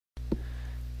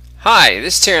Hi,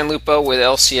 this is Taryn Lupo with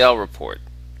LCL Report.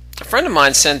 A friend of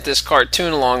mine sent this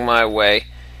cartoon along my way,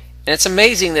 and it's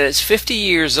amazing that it's 50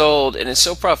 years old and it's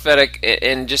so prophetic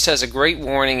and just has a great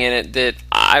warning in it that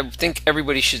I think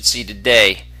everybody should see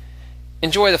today.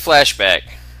 Enjoy the flashback.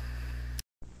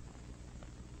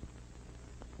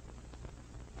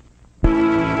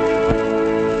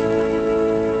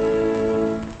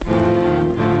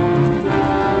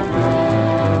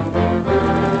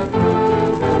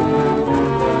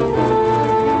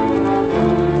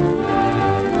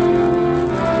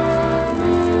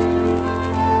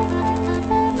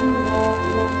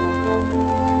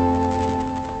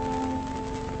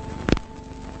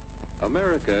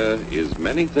 America is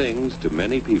many things to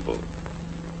many people.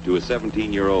 To a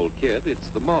 17-year-old kid, it's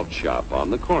the malt shop on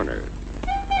the corner.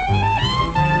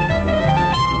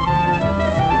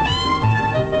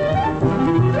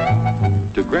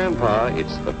 To Grandpa,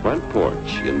 it's the front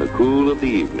porch in the cool of the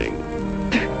evening.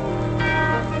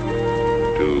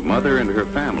 To Mother and her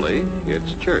family,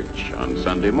 it's church on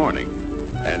Sunday morning.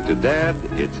 And to Dad,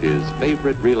 it's his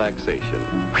favorite relaxation.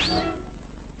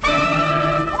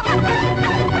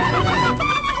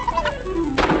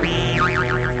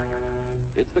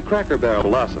 It's the Cracker Barrel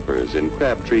philosophers in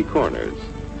Crabtree Corners.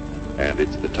 And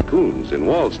it's the tycoons in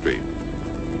Wall Street.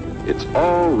 It's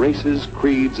all races,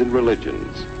 creeds, and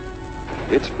religions.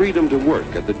 It's freedom to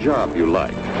work at the job you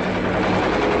like.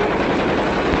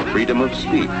 Freedom of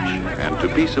speech and to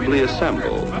peaceably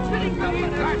assemble.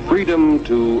 Freedom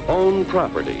to own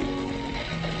property.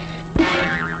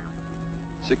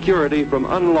 Security from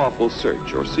unlawful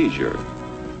search or seizure.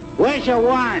 What's your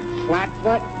want,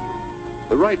 Flatfoot?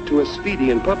 The right to a speedy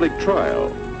and public trial.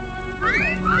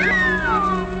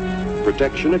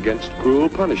 Protection against cruel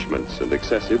punishments and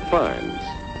excessive fines.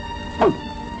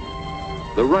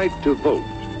 The right to vote.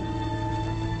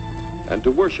 And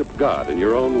to worship God in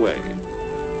your own way.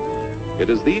 It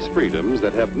is these freedoms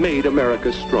that have made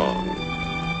America strong.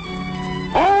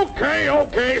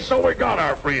 Okay, so we got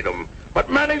our freedom. But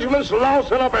management's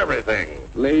lousing up everything.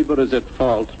 Labor is at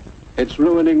fault. It's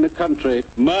ruining the country.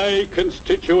 My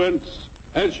constituents,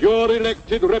 as your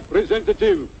elected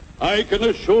representative, I can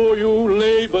assure you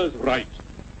Labor's right,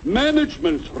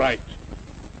 management's right.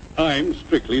 I'm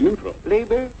strictly neutral.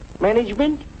 Labor,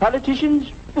 management, politicians,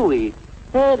 phooey.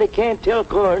 They can't tell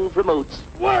corn from oats.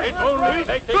 Work! Hurry,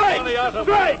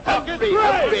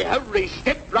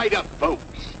 step right up,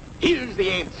 folks. Here's the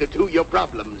answer to your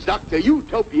problems. Dr.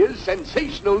 Utopia's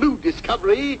sensational new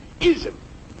discovery, ISM.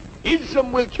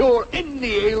 ISM will cure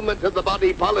any ailment of the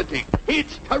body politic.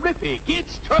 It's terrific.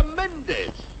 It's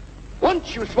tremendous.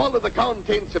 Once you swallow the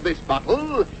contents of this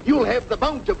bottle, you'll have the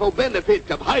bountiful benefit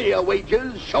of higher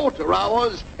wages, shorter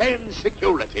hours, and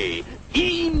security.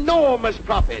 Enormous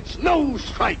profits, no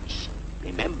strikes.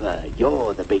 Remember,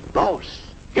 you're the big boss.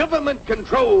 Government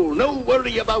control, no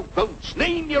worry about votes.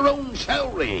 Name your own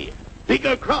salary.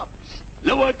 Bigger crops,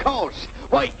 lower costs.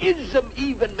 Why, ISM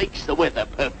even makes the weather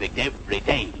perfect every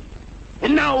day.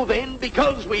 And now then,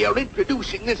 because we are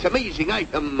introducing this amazing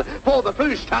item for the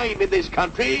first time in this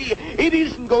country, it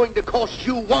isn't going to cost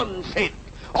you 1 cent.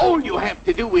 All you have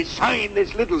to do is sign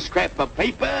this little scrap of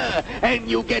paper, and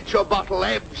you get your bottle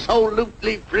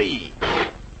absolutely free.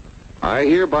 I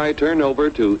hereby turn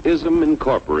over to ISM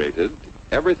Incorporated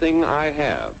everything I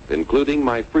have, including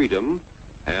my freedom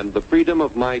and the freedom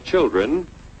of my children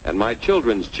and my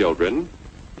children's children,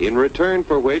 in return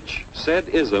for which said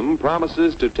ISM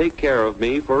promises to take care of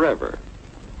me forever.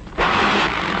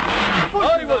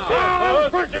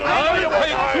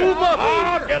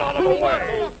 Get out of the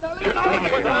way!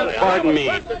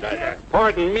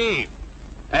 Pardon me.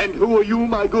 And who are you,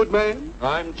 my good man?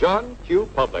 I'm John Q.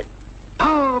 Public.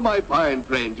 Ah, my fine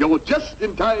friend, you're just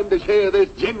in time to share this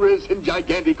generous and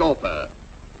gigantic offer.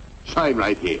 Sign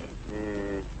right here.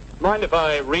 Mind if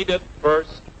I read it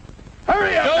first?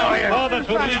 Hurry up!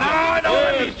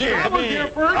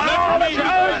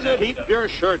 Keep your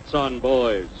shirts on,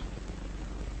 boys.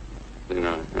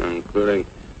 Including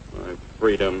my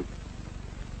freedom.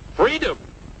 Freedom?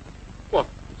 Well,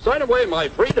 sign away my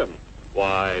freedom.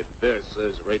 Why, this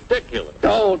is ridiculous.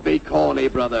 Don't be corny,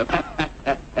 brother.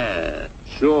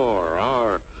 Sure,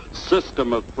 our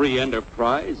system of free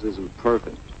enterprise isn't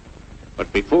perfect.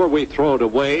 But before we throw it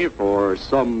away for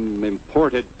some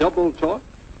imported double talk,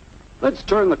 let's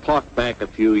turn the clock back a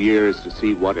few years to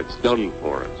see what it's done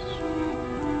for us.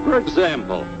 For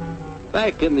example,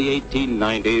 back in the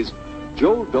 1890s,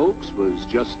 Joe Dokes was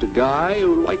just a guy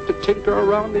who liked to tinker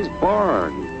around his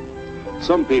barn.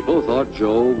 Some people thought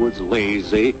Joe was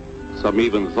lazy. Some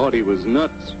even thought he was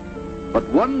nuts. But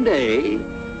one day,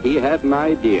 he had an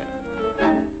idea.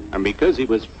 And because he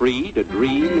was free to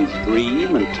dream his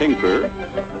dream and tinker,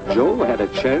 Joe had a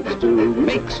chance to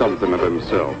make something of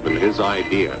himself and his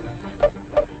idea.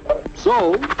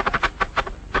 So,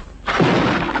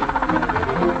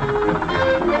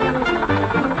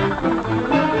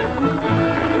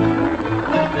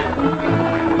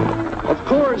 of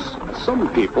course, some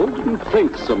people didn't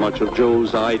think so much of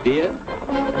Joe's idea,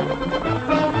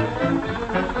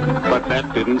 but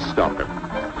that didn't stop him.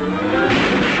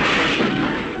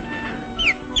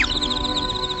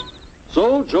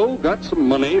 So Joe got some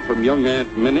money from young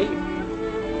Aunt Minnie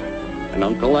and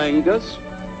Uncle Angus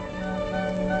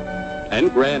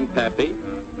and Grandpappy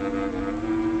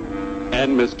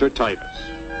and Mr. Titus.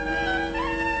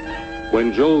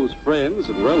 When Joe's friends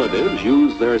and relatives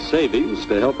used their savings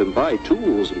to help him buy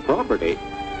tools and property,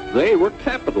 they were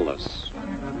capitalists.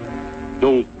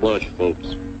 Don't blush,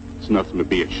 folks. It's nothing to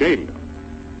be ashamed of.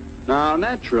 Now,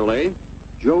 naturally,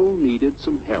 Joe needed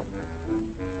some help.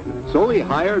 So he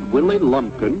hired Willie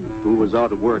Lumpkin, who was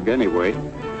out of work anyway,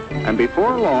 and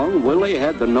before long, Willie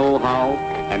had the know-how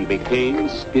and became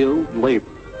skilled labor.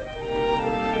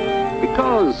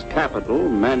 Because capital,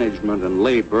 management, and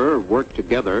labor worked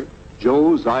together,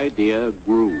 Joe's idea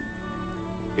grew.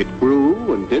 It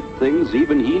grew and did things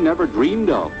even he never dreamed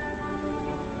of.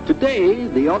 Today,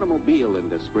 the automobile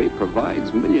industry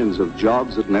provides millions of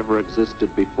jobs that never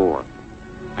existed before.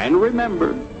 And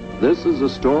remember, this is a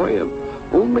story of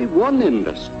only one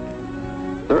industry.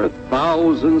 There are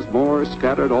thousands more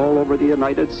scattered all over the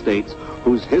United States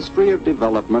whose history of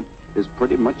development is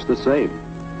pretty much the same.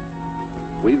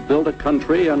 We've built a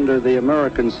country under the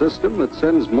American system that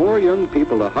sends more young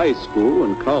people to high school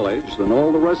and college than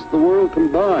all the rest of the world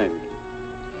combined.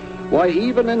 Why,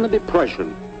 even in the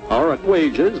Depression, our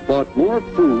wages bought more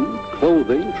food,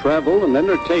 clothing, travel, and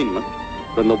entertainment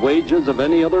than the wages of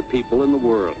any other people in the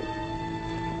world.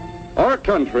 Our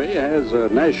country has a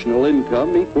national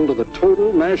income equal to the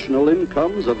total national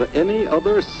incomes of any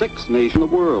other 6 nations in the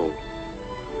world.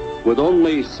 With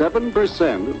only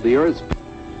 7% of the Earth's people,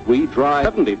 we drive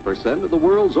 70% of the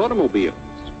world's automobiles.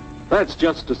 That's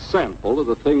just a sample of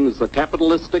the things the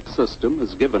capitalistic system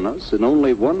has given us in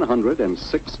only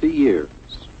 160 years.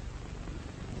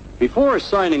 Before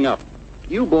signing up,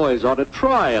 you boys ought to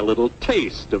try a little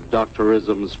taste of Dr.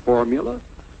 Ism's formula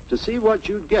to see what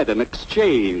you'd get in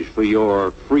exchange for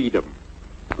your freedom.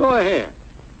 Go ahead,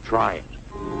 try it.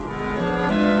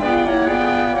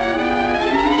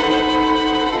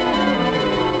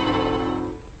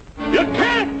 You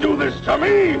can't do this to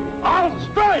me! I'll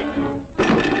strike!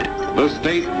 The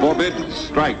state forbids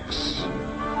strikes.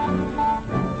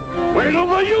 Wait till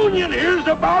the union hears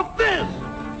about this!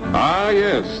 Ah,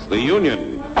 yes, the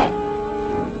Union.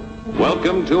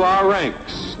 Welcome to our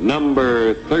ranks,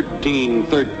 number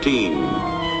 1313.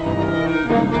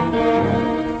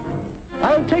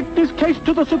 I'll take this case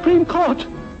to the Supreme Court.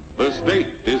 The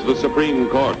state is the Supreme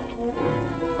Court.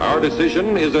 Our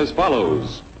decision is as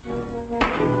follows.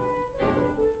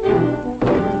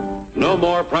 No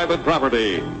more private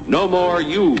property. No more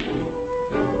you.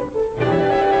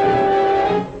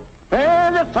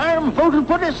 The farm vote will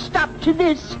put a stop to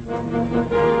this.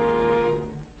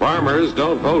 Farmers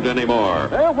don't vote anymore.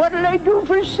 What'll they do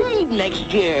for seed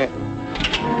next year?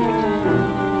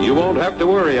 You won't have to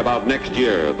worry about next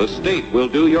year. The state will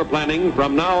do your planning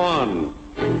from now on.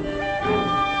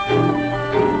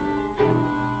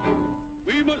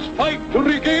 We must fight to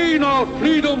regain our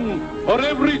freedom, or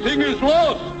everything is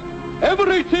lost.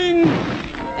 Everything!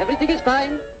 Everything is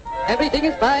fine. Everything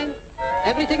is fine.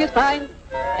 Everything is fine.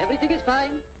 Everything is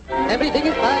fine. Everything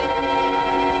is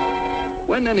fine.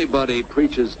 When anybody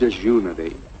preaches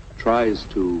disunity, tries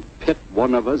to pit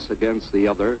one of us against the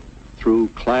other through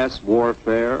class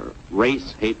warfare,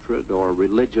 race hatred, or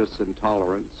religious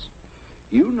intolerance,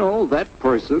 you know that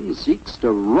person seeks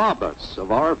to rob us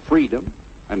of our freedom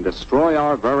and destroy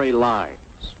our very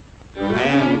lives.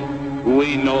 And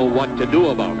we know what to do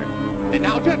about it.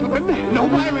 Now, gentlemen, no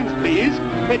violence, please.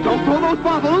 Don't throw those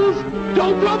bottles.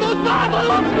 Don't throw those bottles.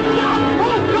 No!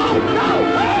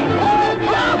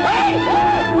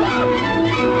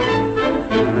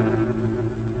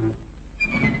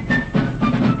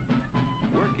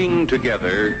 Working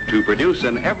together to produce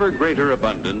an ever greater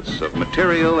abundance of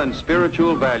material and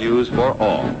spiritual values for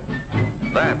all.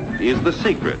 That is the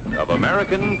secret of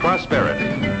American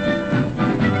prosperity.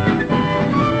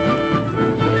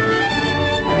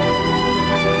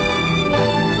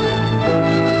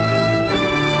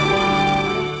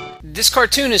 This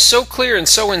cartoon is so clear and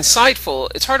so insightful,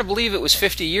 it's hard to believe it was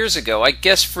 50 years ago. I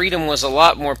guess freedom was a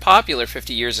lot more popular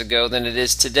 50 years ago than it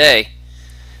is today.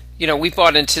 You know, we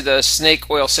bought into the snake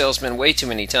oil salesman way too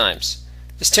many times.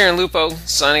 This is Terran Lupo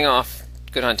signing off.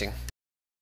 Good hunting.